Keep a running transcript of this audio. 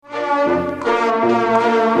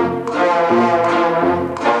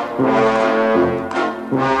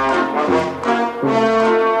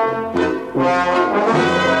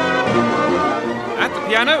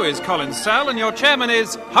is Colin Sell, and your chairman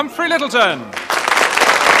is Humphrey Littleton.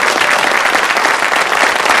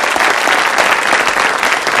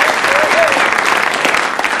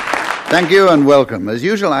 Thank you and welcome. As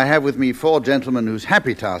usual, I have with me four gentlemen whose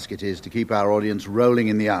happy task it is to keep our audience rolling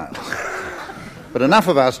in the aisles. But enough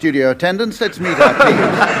of our studio attendants, let's meet our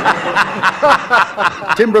teams.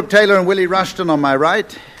 Tim Brooke-Taylor and Willie Rushton on my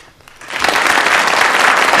right.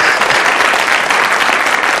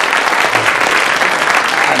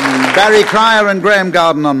 And Barry Cryer and Graham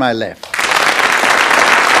Garden on my left.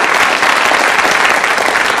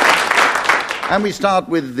 And we start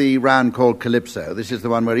with the round called Calypso. This is the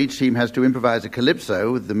one where each team has to improvise a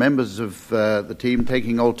calypso, with the members of the team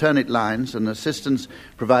taking alternate lines and assistance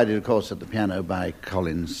provided, of course, at the piano by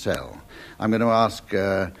Colin Sell. I'm going to ask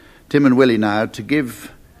Tim and Willie now to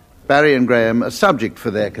give Barry and Graham a subject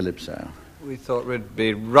for their calypso. We thought we'd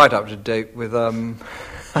be right up to date with a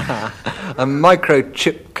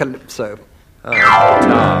microchip calypso. Oh,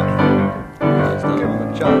 let's not give him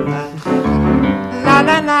a chance. La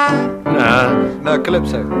la la. No,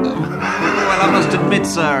 calypso. Well, I must admit,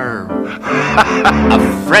 sir, a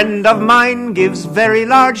friend of mine gives very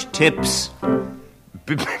large tips.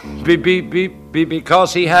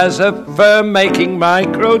 Because he has a firm making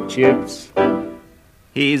microchips.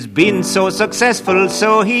 He's been so successful,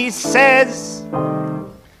 so he says.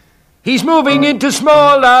 He's moving into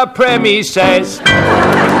smaller premises. Ole,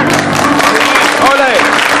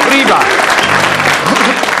 Riva.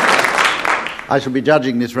 I shall be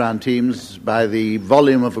judging this round, teams, by the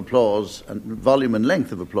volume of applause, and volume and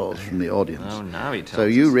length of applause from the audience. Oh, now he tells So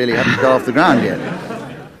you really haven't got off the ground yet.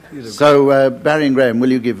 So, Barry and Graham, will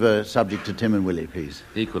you give a subject to Tim and Willie, please?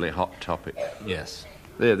 Equally hot topic. Yes.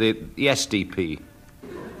 The SDP.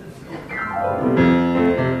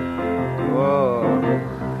 Whoa.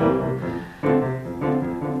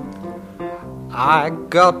 I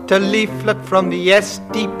got a leaflet from the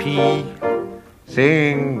SDP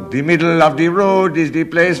saying the middle of the road is the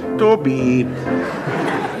place to be.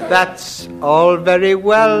 That's all very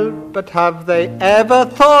well, but have they ever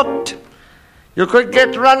thought You could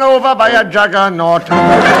get run over by a juggernaut?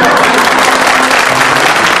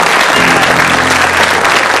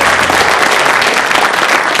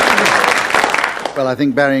 Well, I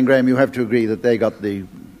think Barry and Graham, you have to agree that they got the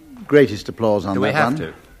greatest applause on that one. Do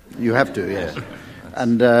we have to? You have to, yes.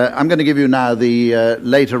 And I'm going to give you now the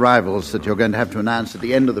late arrivals that you're going to have to announce at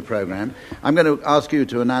the end of the programme. I'm going to ask you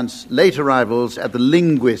to announce late arrivals at the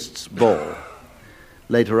Linguists Ball.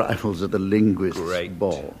 Late arrivals at the Linguists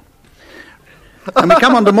Ball. And we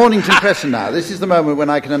come on to Mornington Crescent now. This is the moment when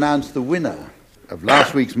I can announce the winner of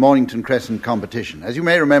last week's Mornington Crescent competition. As you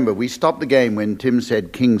may remember, we stopped the game when Tim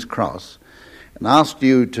said King's Cross and asked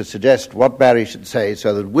you to suggest what Barry should say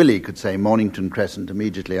so that Willie could say Mornington Crescent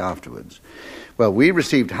immediately afterwards. Well, we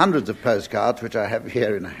received hundreds of postcards, which I have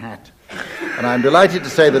here in a hat, and I'm delighted to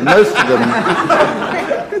say that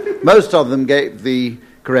most of them gave the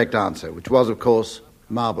correct answer, which was, of course,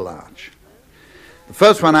 Marble Arch. The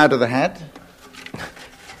first one out of the hat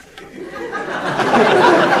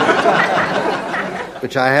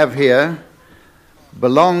which I have here,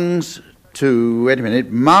 belongs to, wait a minute,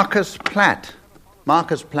 Marcus Platt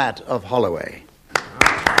of Holloway,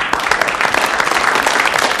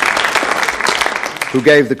 who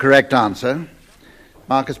gave the correct answer.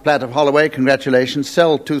 Marcus Platt of Holloway, congratulations.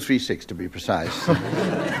 Cell 236 to be precise.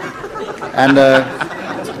 And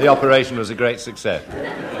the operation was a great success.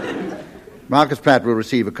 Marcus Platt will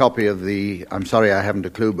receive a copy of the I'm Sorry I Haven't a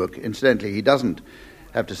Clue book. Incidentally, he doesn't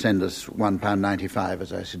have to send us £1.95,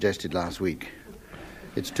 as I suggested last week.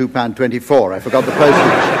 It's £2.24. I forgot the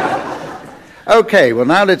postage. Okay, well,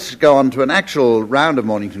 now let's go on to an actual round of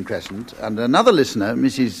Mornington Crescent. And another listener,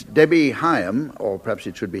 Mrs. Debbie Hyam, or perhaps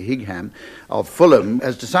it should be Higham, of Fulham,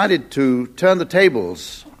 has decided to turn the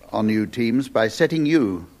tables on you teams by setting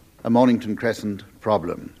you a Mornington Crescent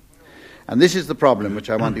problem. And this is the problem which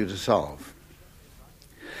I want you to solve.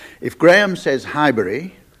 If Graham says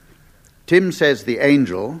Highbury, Tim says the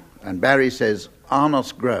Angel, and Barry says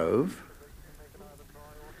Arnos Grove,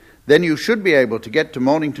 then you should be able to get to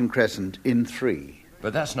Mornington Crescent in 3.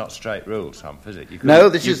 But that's not straight rules, Humph, is it? No,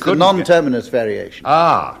 this is the non-terminus variation.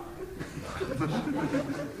 Ah.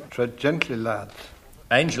 Tread gently, lads.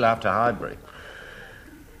 Angel after Highbury.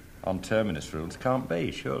 On terminus rules can't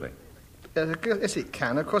be, surely. Yes, it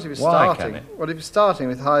can. Of course, if you're Why starting. can it? Well, if you're starting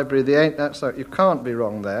with Highbury, you can't be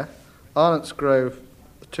wrong there. Arnott's Grove,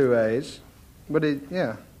 2 A's.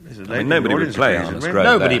 Yeah. Nobody would play Arnos Grove.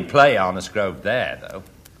 Nobody'd play Arnos Grove there, though.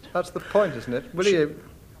 That's the point, isn't it?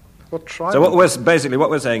 Well, try. So what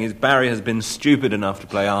we're saying is Barry has been stupid enough to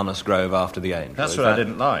play Arnos Grove after the Angel. That's what I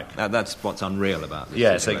didn't like. That's what's unreal about this.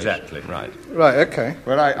 Yes, situation. exactly. Right. Right, okay.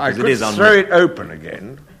 Well, I could throw it open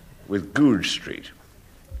again with Gould Street.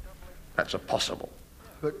 That's a possible.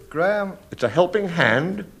 But Graham... It's a helping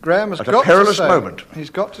hand Graham has at got a perilous to say, moment.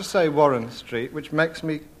 He's got to say Warren Street, which makes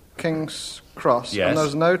me King's Cross, Yes. and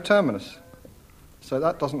there's no terminus. So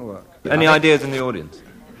that doesn't work. Any ideas in the audience?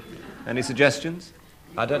 Any suggestions?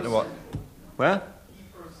 I don't know what... Where?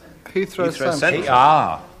 Heathrow Central.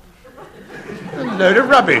 Ah. A load of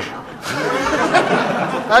rubbish.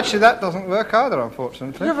 Actually, that doesn't work either,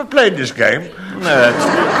 unfortunately. You ever played this game? No.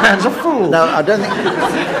 Man's a fool. No, I don't think...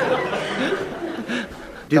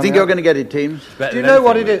 Do you think you're going to get it, teams? Do you know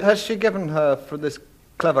what it is? Has she given her for this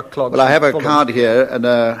clever clog? Well, I have a card here,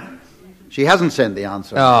 and she hasn't sent the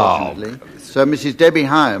answer, unfortunately. So, Mrs. Debbie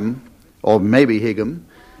Hyam, or maybe Higham,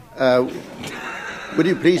 would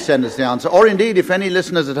you please send us the answer? Or indeed, if any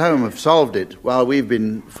listeners at home have solved it while we've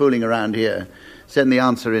been fooling around here, send the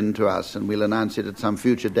answer in to us, and we'll announce it at some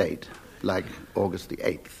future date, like August the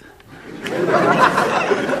 8th.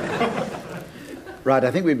 Right,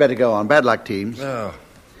 I think we'd better go on. Bad luck, teams. Oh.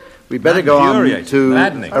 We'd better go on to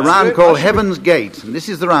Maddening. a round called Heaven's Gate. And this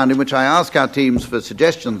is the round in which I ask our teams for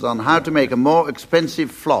suggestions on how to make a more expensive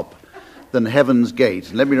flop than Heaven's Gate.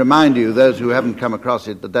 And let me remind you, those who haven't come across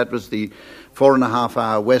it, that was the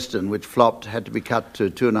 4.5-hour Western, which flopped, had to be cut to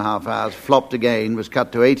 2.5 hours, flopped again, was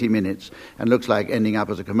cut to 80 minutes, and looks like ending up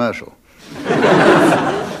as a commercial.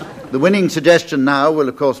 The winning suggestion now will,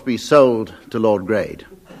 of course, be sold to Lord Grade.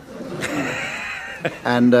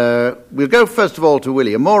 And we'll go first of all to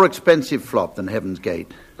Willie. A more expensive flop than Heaven's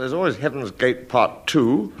Gate. There's always Heaven's Gate Part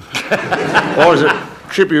 2. Or as a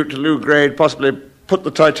tribute to Lou Grade, possibly put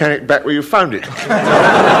the Titanic back where you found it.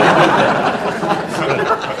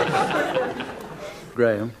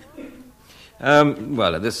 Graham?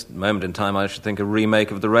 Well, at this moment in time, I should think a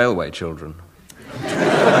remake of The Railway Children.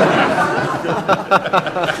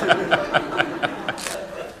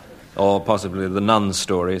 Or possibly The Nun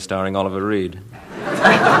Story, starring Oliver Reed.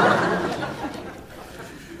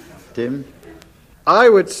 Tim? I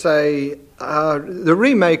would say the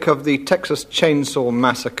remake of the Texas Chainsaw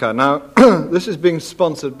Massacre. Now, this is being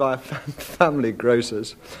sponsored by family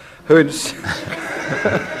grocers who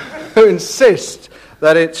insist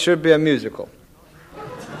that it should be a musical.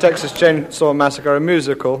 Texas Chainsaw Massacre, a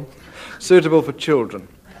musical suitable for children.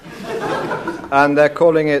 And they're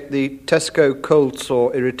calling it the Tesco Cold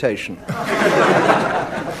Sore Irritation.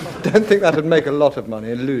 Don't think that would make a lot of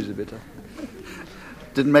money and lose a bit.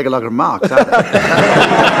 Didn't make a lot of marks, huh?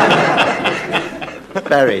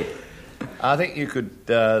 Barry? I think you could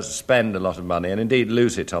spend a lot of money and indeed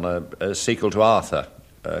lose it on a sequel to Arthur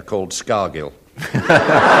called Scargill.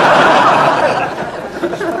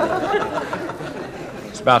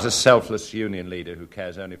 It's about a selfless union leader who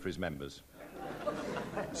cares only for his members.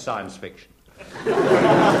 Science fiction.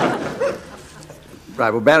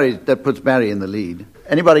 Right, well, that puts Barry in the lead.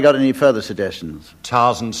 Anybody got any further suggestions?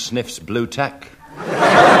 Tarzan sniffs blue tack.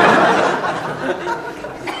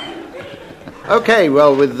 Okay,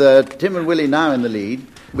 well, with Tim and Willie now in the lead,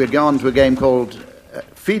 we'll go on to a game called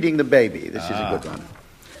Feeding the Baby. This is a good one.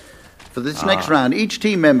 For this next round, each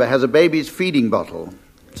team member has a baby's feeding bottle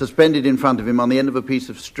suspended in front of him on the end of a piece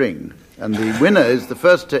of string, and the winner is the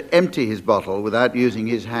first to empty his bottle without using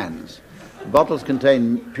his hands. The bottles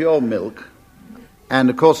contain pure milk, and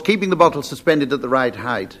of course keeping the bottle suspended at the right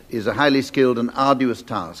height is a highly skilled and arduous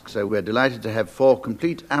task, so we're delighted to have 4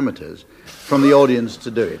 complete amateurs from the audience to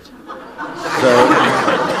do it. So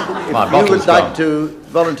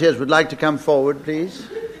volunteers would like to come forward, please.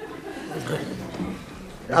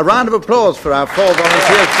 A round of applause for our 4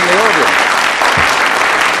 volunteers from the audience.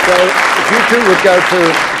 So if you two would go to,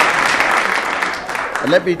 and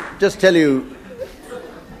let me just tell you,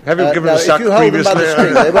 Have you given a if suck you hold them by the previously?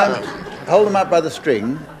 string, they won't hold them up by the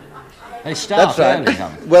string. They start That's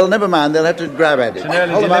right. Well, never mind, they'll have to grab at it. It's an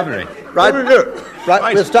early Hold them up. delivery. Right, What do we do?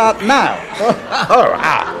 right, we'll start now.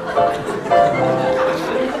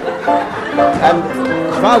 And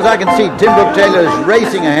as far as I can see, Tim Brooke Taylor is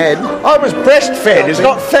racing ahead. I was breastfed. It's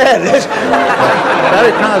not fair, this.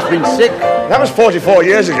 Barry Crow's been sick. That was 44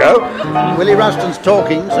 years ago. Willie Ruston's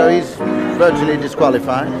talking, so he's virtually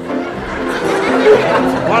disqualified.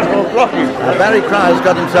 Might as well block you. Barry Crow's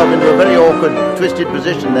got himself into a very awkward, twisted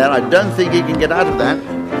position there. I don't think he can get out of that.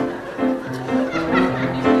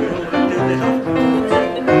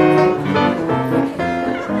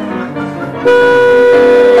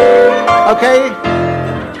 Okay.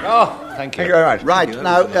 Oh, thank you. Thank you very much. Right,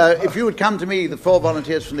 now, if you would come to me, the 4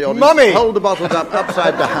 volunteers from the audience, Mummy! hold the bottles up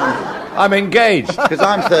upside down. I'm engaged. Because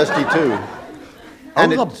I'm thirsty too.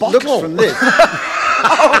 And the it bottle. looks from this.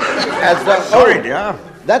 Sorry, dear.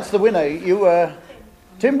 That's the winner. You,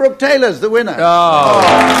 Tim Brooke Taylor's the winner. Oh.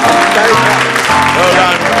 Very proud. Well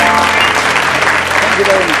done. Thank you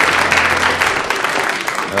very much.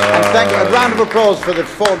 And thank you. A round of applause for the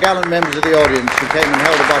 4 gallant members of the audience who came and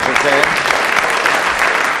held a bottle there.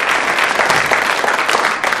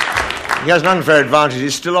 He has an unfair advantage.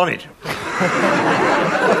 He's still on it.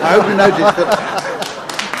 I hope you noticed that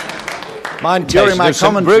Mine during my tasted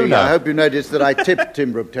of commentary, Bruno. I hope you noticed that I tipped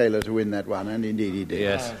Tim Brooke Taylor to win that one, and indeed he did.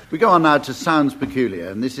 Yes. We go on now to Sounds Peculiar,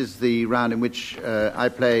 and this is the round in which I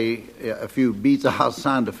play a few bizarre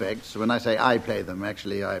sound effects. When I say I play them,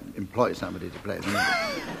 actually I employ somebody to play them.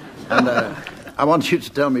 And I want you to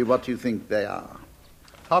tell me what you think they are.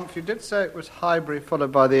 Humph, you did say it was Highbury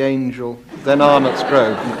followed by the Angel, then Arnott's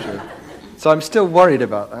Grove, didn't you? So I'm still worried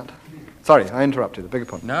about that. Sorry, I interrupted. I beg your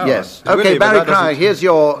pardon. No. Yes. Really, Okay, but Barry that Cryer, doesn't- here's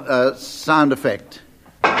your sound effect.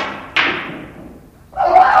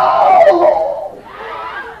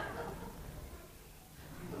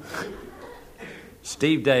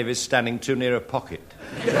 Steve Davis standing too near a pocket.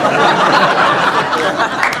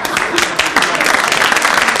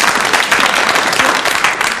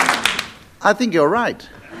 I think you're right.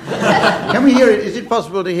 Can we hear it? Is it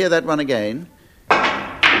possible to hear that one again?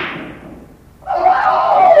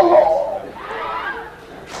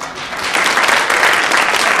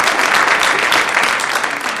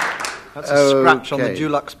 That's a scratch on the Okay.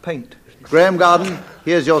 Dulux paint. Graham Garden,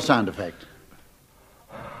 here's your sound effect.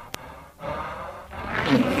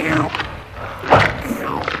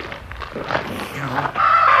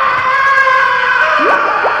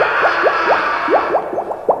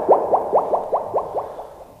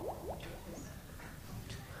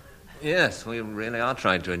 Yes, we really are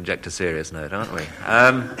trying to inject a serious note, aren't we?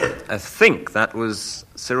 I think that was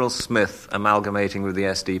Cyril Smith amalgamating with the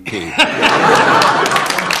SDP.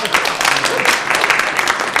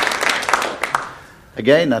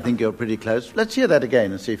 Again, I think you're pretty close. Let's hear that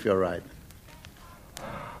again and see if you're right.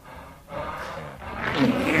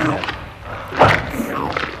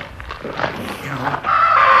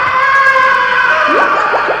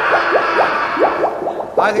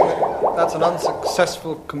 I think that's an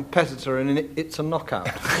unsuccessful competitor, and it's a knockout.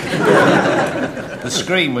 The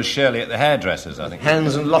scream was Shirley at the hairdresser's, I think.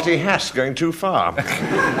 Hans and Lottie Hass going too far.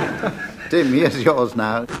 Tim, here's yours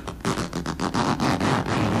now.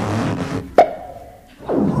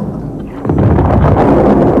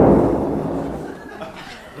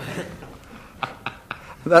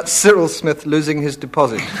 That's Cyril Smith losing his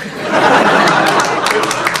deposit.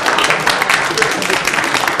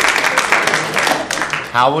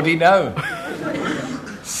 How would he know?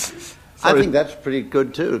 I think that's pretty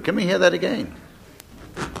good too. Can we hear that again?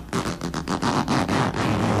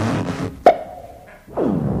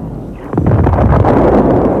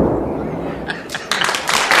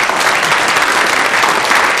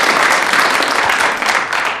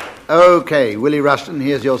 Okay, Willie Rushton,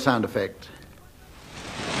 here's your sound effect.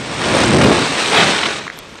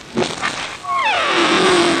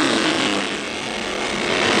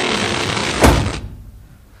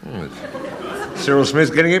 Cyril Smith's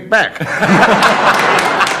getting it back.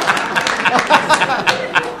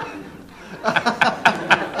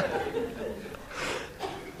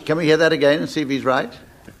 Can we hear that again and see if he's right?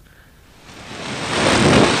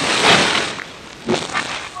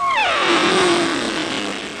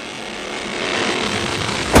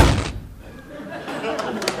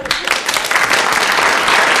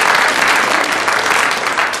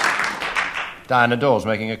 Diana Dawes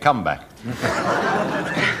making a comeback.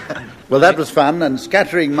 Well, that was fun, and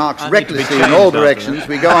scattering marks I need to be recklessly in changed all after directions,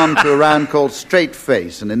 we go on to a round called Straight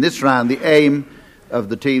Face, and in this round the aim of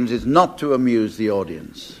the teams is not to amuse the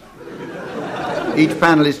audience. Each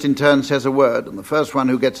panellist in turn says a word, and the first one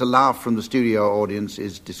who gets a laugh from the studio audience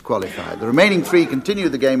is disqualified. The remaining 3 continue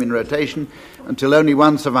the game in rotation until only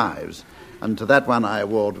one survives, and to that one I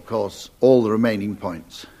award, of course, all the remaining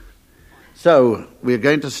points. So, we're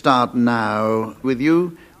going to start now with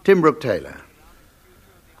you, Tim Brooke Taylor.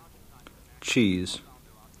 Cheese.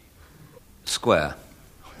 Square.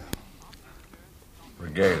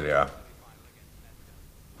 Regalia.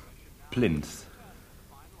 Plinth.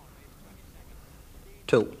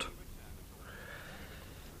 Tilt.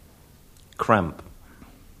 Cramp.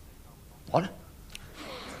 What?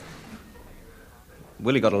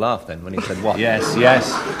 Willie got a laugh then when he said what? Yes,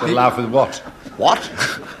 yes. Got to laugh with what? What?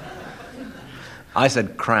 I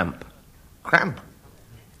said cramp. Cramp?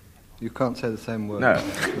 You can't say the same word. No.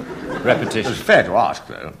 Repetition. It's fair to ask,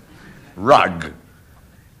 though. Rug.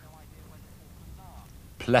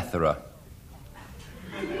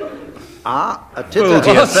 A Fool to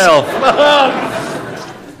titter. yourself.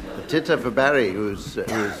 A titter for Barry, who's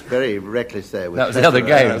very reckless there. With That was the other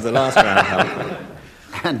game. That was the last round.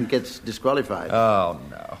 and gets disqualified. Oh,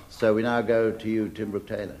 no. So we now go to you, Tim Brooke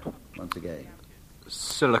Taylor, once again.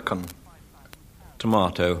 Silicon.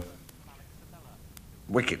 Tomato.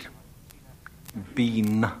 Wicked.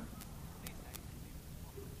 Bean.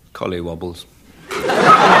 Collywobbles.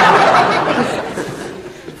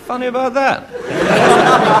 Funny about that.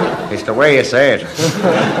 It's the way you say it.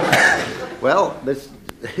 Well, this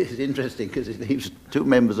is interesting because it leaves two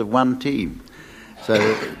members of one team. So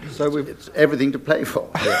it's everything to play for.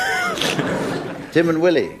 Yeah. Tim and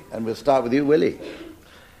Willie, and we'll start with you, Willie.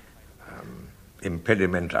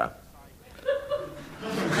 Impedimenta.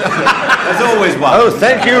 There's always one. Oh,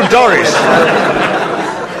 thank you, Doris.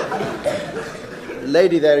 The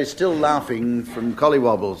lady there is still laughing from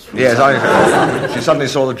Collywobbles. Yes, she suddenly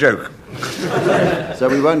saw the joke. So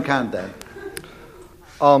we won't count that.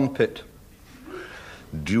 Armpit.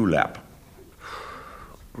 Dewlap.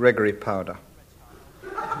 Gregory powder.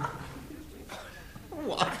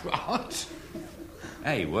 What?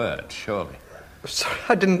 A word, surely. Sorry,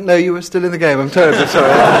 I didn't know you were still in the game. I'm terribly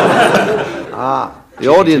sorry. The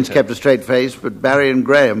audience kept a straight face, but Barry and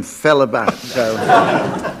Graham fell about. So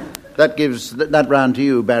that gives that round to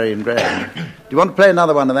you, Barry and Graham. Do you want to play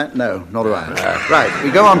another one of that? No, not a one. Right, we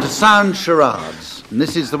go on to sound charades. And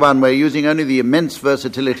this is the one where, using only the immense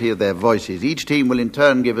versatility of their voices, each team will in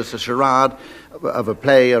turn give us a charade of a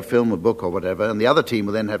play, a film, a book, or whatever, and the other team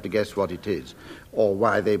will then have to guess what it is or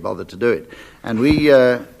why they bothered to do it. And we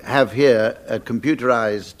have here a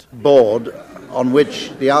computerized board on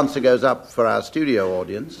which the answer goes up for our studio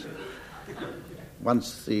audience,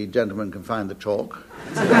 once the gentleman can find the chalk.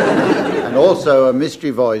 And also a mystery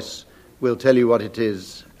voice will tell you what it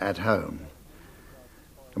is at home.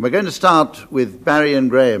 And we're going to start with Barry and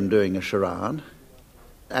Graham doing a charade.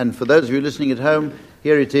 And for those of you listening at home,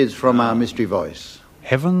 here it is from our mystery voice.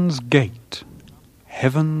 Heaven's Gate.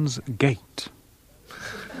 Heaven's Gate.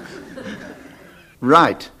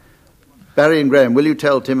 Right. Barry and Graham, will you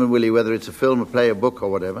tell Tim and Willie whether it's a film, a play, a book, or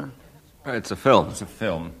whatever? It's a film. It's a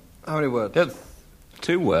film. How many words?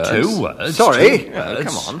 2 words. 2 words? Sorry. 2 words.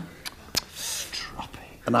 Come on.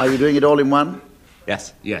 And are you doing it all in one?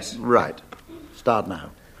 Yes. Yes. Right. Start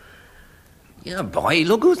now. Yeah, boy,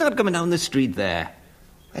 look who's that coming down the street there.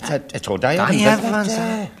 It's all day. Evans.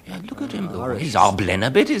 Yeah, look at him. Oh, he's hobbling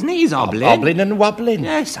a bit, isn't he? He's hobbling. Hobbling and wobbling.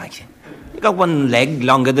 Yes, I see. He got one leg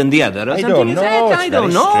longer than the other or I something. don't is know. it? I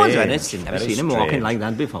don't know. I've never Very seen him walking strange. like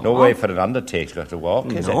that before. No way for an undertaker to walk,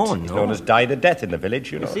 is No, it? He's no. known as died a death in the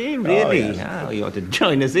village, you know. Is he Oh, really? yes. Oh, you ought to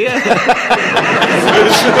join us here.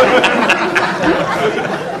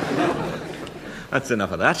 That's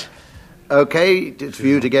enough of that. Okay, it's for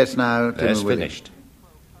you to guess now, Tim Yes, and Willie. finished.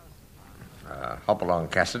 Hopalong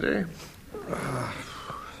Cassidy.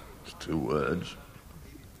 It's 2 words.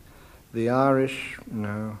 The Irish.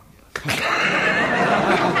 No.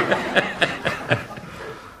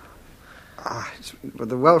 But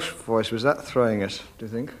the Welsh voice, was that throwing us, do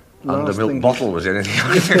you think? Last Undermilk thing- bottle was anything.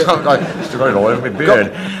 I still got it all over my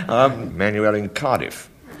beard. Manuel in Cardiff.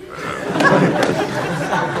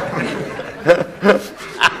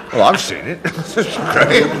 Well, I've seen it. It's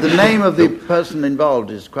great. The name of the person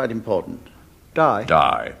involved is quite important. Die.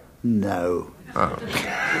 Die. No.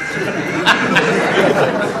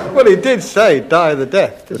 Well, he did say die the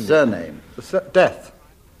death, The didn't surname. he? Death.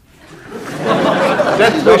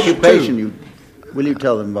 His occupation, will you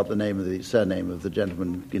tell them what the name of the surname of the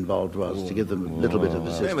gentleman involved was, to give them a little bit of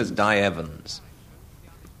His name assistance? was Di Evans.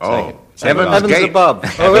 Oh, Evans Gate. above.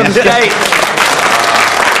 Oh, Evans Gate.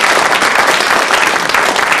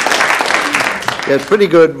 Yes, pretty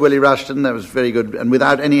good, Willie Rushton. That was very good, and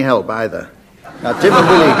without any help either. Now, Tim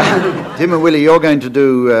and Willie, you're going to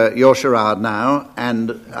do your charade now,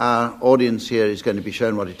 and our audience here is going to be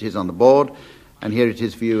shown what it is on the board, and here it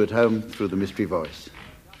is for you at home through the mystery voice.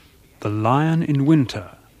 The Lion in Winter.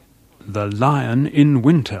 The Lion in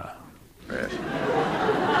Winter.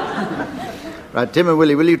 Right, Tim and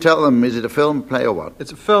Willie, will you tell them, is it a film, play, or what?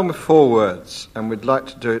 It's a film with 4 words, and we'd like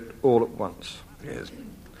to do it all at once. Yes.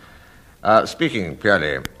 Speaking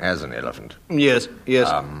purely as an elephant, Yes.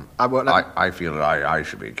 I feel that I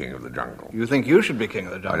should be king of the jungle. You think you should be king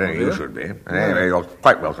of the I jungle? don't think do you should be. And anyway, you're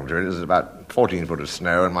quite welcome to it. There's about 14 foot of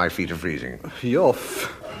snow and my feet are freezing. Your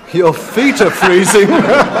feet are freezing.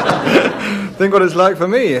 Think what it's like for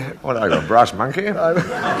me. What, I got a brass monkey?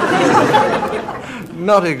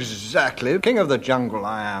 Not exactly. King of the jungle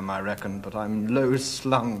I am, I reckon, but I'm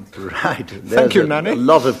low-slung. Right. Thank you, Nanny. A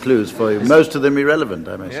lot of clues for you, most of them irrelevant,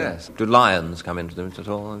 I may say. Yes. Do lions come into it at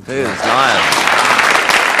all? It is lions.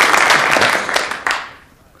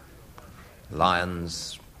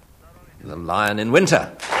 The Lion in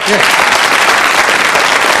Winter.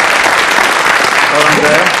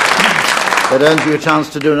 That earns you a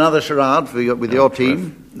chance to do another charade with your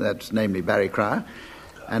team. That's namely Barry Cryer.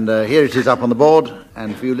 And here it is up on the board.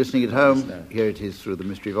 And for you listening at home, here it is through the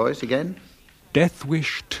mystery voice again. Death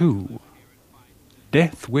Wish 2.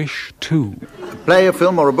 Death Wish 2. A play, a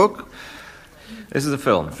film, or a book? This is a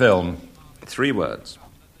film. Film. 3 words.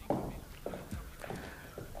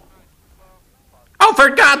 Oh, for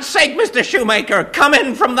God's sake, Mr. Shoemaker, come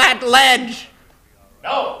in from that ledge.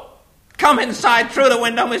 No! Come inside through the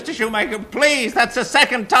window, Mr. Shoemaker, please. That's the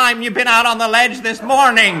second time you've been out on the ledge this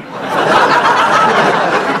morning.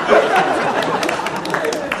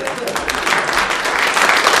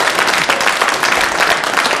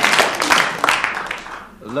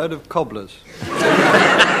 A load of cobblers.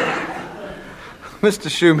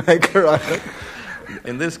 Mr. Shoemaker, I think.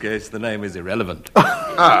 In this case, the name is irrelevant.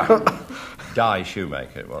 Die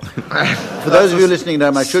Shoemaker it was. For those of you listening at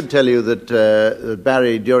home, I should tell you that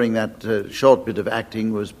Barry, during that short bit of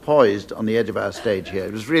acting, was poised on the edge of our stage here.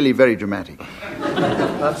 It was really very dramatic.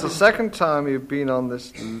 That's the second time you've been on the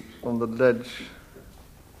ledge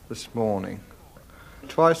this morning.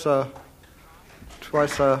 Twice a...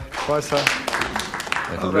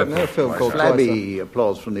 I've written a film called Flabby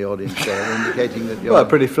applause from the audience there, indicating that you're... Well, a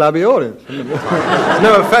pretty flabby audience.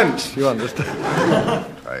 No offence, you understand.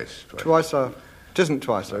 Twice a... It isn't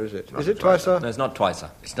twice, is it? Is it twice a... No, it's not twice.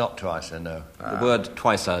 It's not twice, no. The word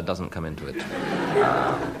twice doesn't come into it.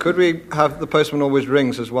 Could we have the postman always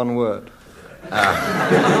rings as one word?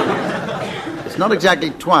 It's not exactly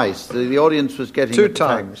twice. The audience was getting... 2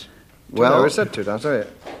 times. Well... No, we said 2 times, sorry.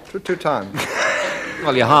 2 times.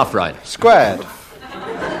 Well, you're half right. Squared.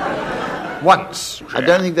 Once. I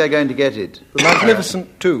don't think they're going to get it. The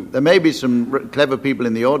Magnificent 2. There may be some clever people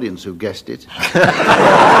in the audience who've guessed it.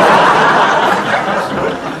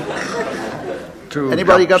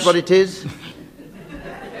 Anybody got what it is?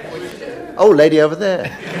 Oh, lady over there.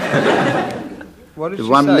 What did The she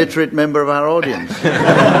one say? literate member of our audience.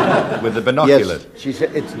 With the binoculars. Yes, she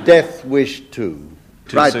said it's Death Wish 2.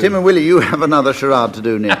 Too Right, soon. Tim and Willie, you have another charade to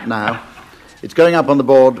do now. It's going up on the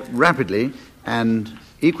board rapidly, and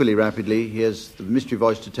equally rapidly, here's the mystery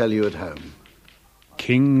voice to tell you at home.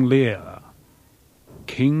 King Lear.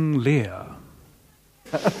 King Lear.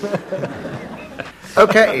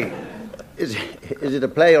 Okay, is it a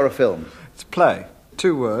play or a film? It's a play.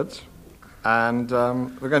 2 words. And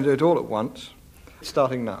we're going to do it all at once.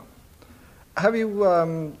 Starting now. Have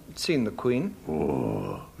you seen The Queen?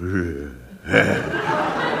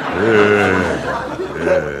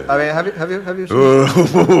 I mean, have you seen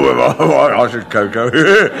I should go.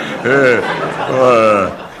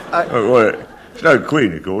 It's no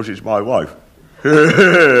Queen, of course, it's my wife.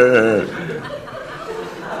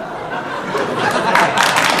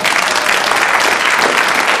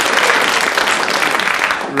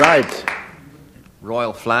 Right.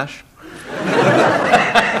 Royal Flash.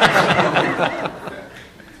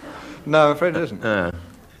 No, I'm afraid it isn't.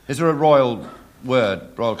 Is there a royal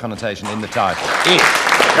connotation in the title?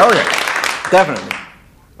 Oh, yeah. Definitely.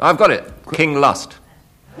 I've got it. King Lust.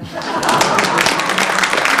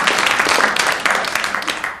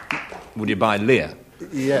 Would you buy Lear?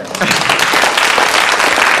 Yeah.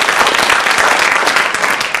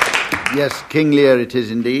 Yes, King Lear it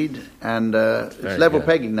is indeed, and it's level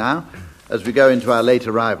pegging now as we go into our late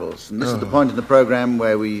arrivals. And this is the point in the programme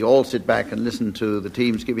where we all sit back and listen to the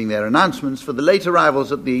teams giving their announcements for the late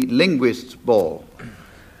arrivals at the Linguists Ball.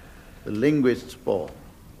 The Linguists Ball.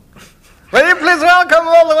 Will you please welcome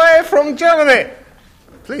all the way from Germany?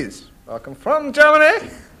 Please, welcome from Germany,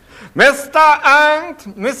 Mr. and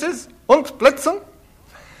Mrs. und Blitzen,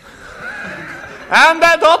 and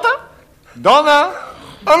their daughter, Donna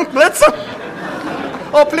und Blitzen.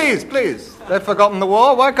 Oh, please, they've forgotten the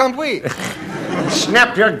war, why can't we?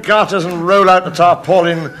 Snap your garters and roll out the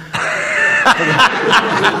tarpaulin.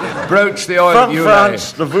 Broach the oil From you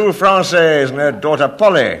France, the Vue Française and their daughter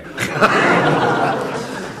Polly.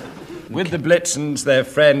 With the Blitzens, their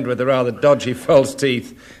friend with the rather dodgy false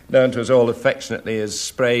teeth, known to us all affectionately as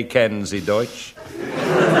Spray Kenzie Deutsch.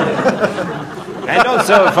 And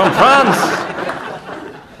also from France.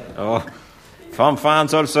 Oh, from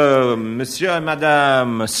France also, Monsieur and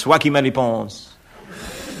Madame Swacky Malipons.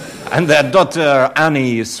 And their daughter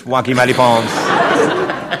Annie Swacky Malipons.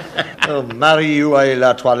 Oh, Marie, you à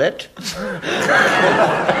la toilette.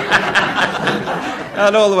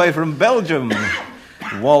 And all the way from Belgium,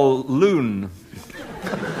 Walloon.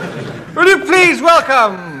 Will you please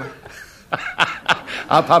welcome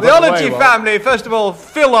the Ology family, first of all,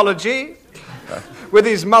 Philology, with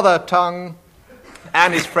his mother tongue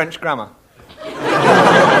and his French grammar.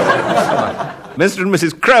 Mr. and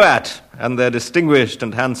Mrs. Croat and their distinguished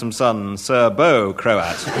and handsome son, Sir Beau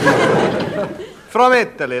Croat. From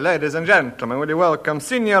Italy, ladies and gentlemen, will you welcome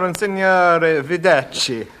Signor and Signore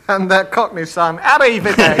Videcci and their Cockney son, Harry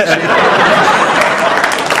Videcci.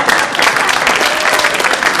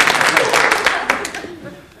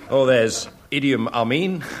 Oh, there's Idiom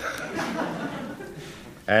Amin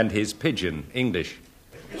and his pigeon, English.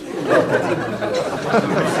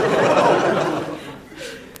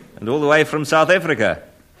 And all the way from South Africa,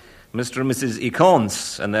 Mr. and Mrs.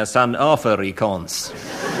 Econs and their son, Arthur Econs.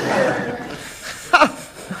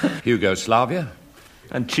 Yugoslavia.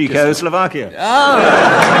 And Czechoslovakia.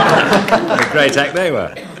 A great act they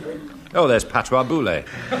were. Oh, there's Patois Boulay.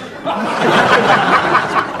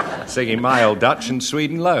 Singing my old Dutch and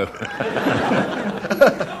Sweden low.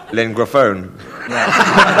 Linguaphone.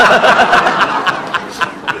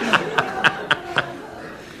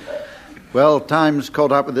 Well, time's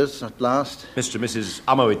caught up with us at last. Mr. and Mrs.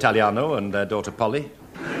 Amo Italiano and their daughter Polly.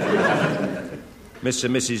 Mr.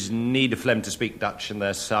 and Mrs. Need a Phlegm to speak Dutch and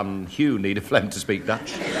their son Hugh Need a Phlegm to speak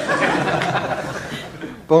Dutch.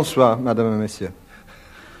 Bonsoir, madame and monsieur.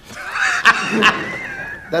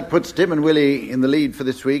 That puts Tim and Willie in the lead for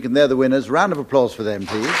this week, and they're the winners. Round of applause for them,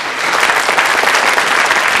 please.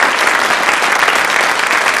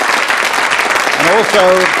 And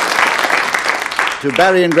also to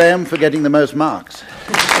Barry and Graham for getting the most marks.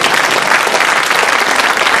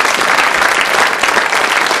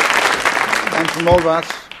 And from all of us,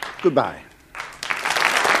 goodbye.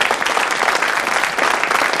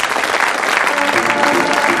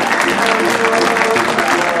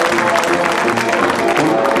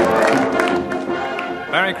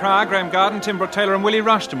 Barry Cryer, Graham Garden, Tim Brooke Taylor and Willie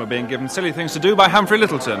Rushton were being given Silly Things to Do by Humphrey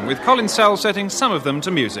Littleton, with Colin Sell setting some of them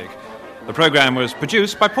to music. The programme was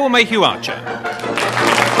produced by Paul Mayhew Archer.